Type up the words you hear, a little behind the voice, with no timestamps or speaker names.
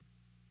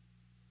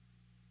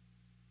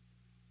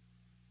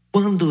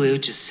Quando eu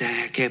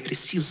disser que é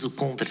preciso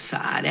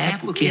conversar, é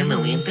porque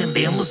não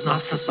entendemos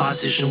nossas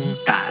vozes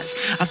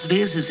juntas. Às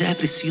vezes é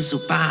preciso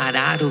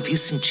parar, ouvir,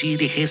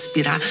 sentir e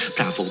respirar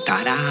pra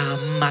voltar a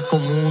amar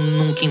como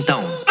nunca.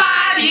 Então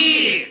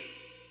pare!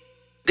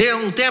 Dê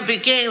um tempo e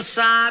quem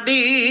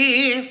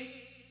sabe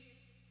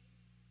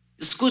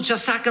escute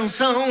essa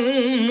canção,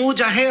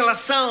 mude a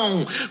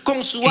relação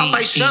com sua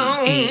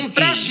paixão.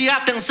 Preste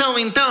atenção,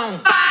 então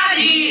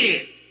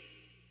pare!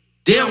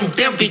 Dê um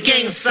tempo e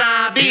quem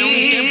sabe,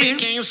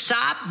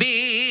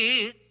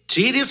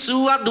 tire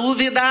sua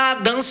dúvida,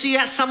 dance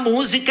essa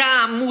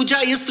música, mude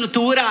a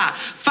estrutura,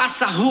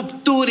 faça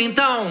ruptura,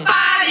 então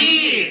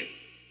pare!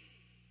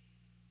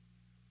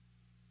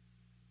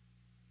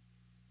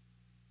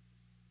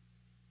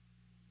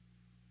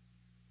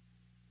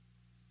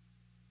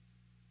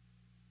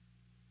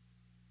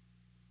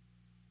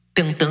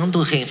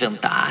 Tentando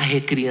reinventar,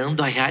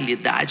 recriando a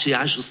realidade,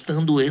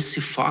 ajustando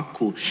esse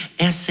foco.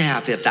 Essa é a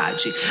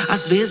verdade.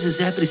 Às vezes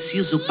é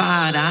preciso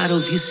parar,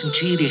 ouvir,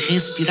 sentir e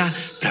respirar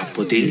para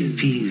poder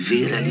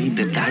viver a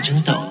liberdade.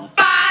 Então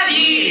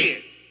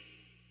pare!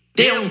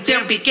 Dê um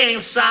tempo e quem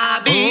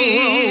sabe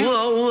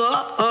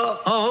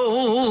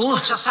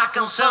escute essa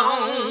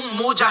canção,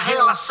 mude a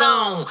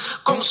relação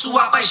com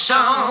sua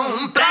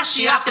paixão.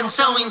 Preste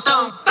atenção,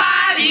 então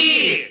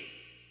pare!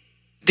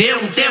 Dê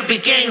um tempo e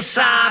quem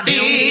sabe,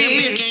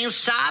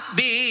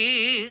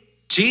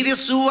 tire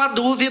sua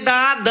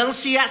dúvida,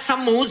 dance essa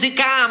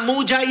música,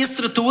 mude a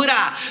estrutura,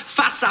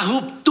 faça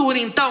ruptura,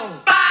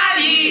 então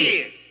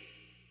pare!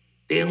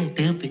 Dê um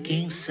tempo e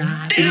quem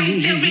sabe,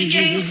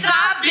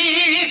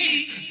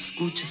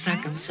 escute essa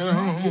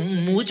canção,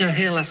 mude a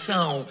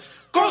relação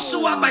com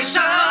sua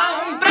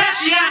paixão,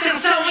 preste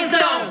atenção.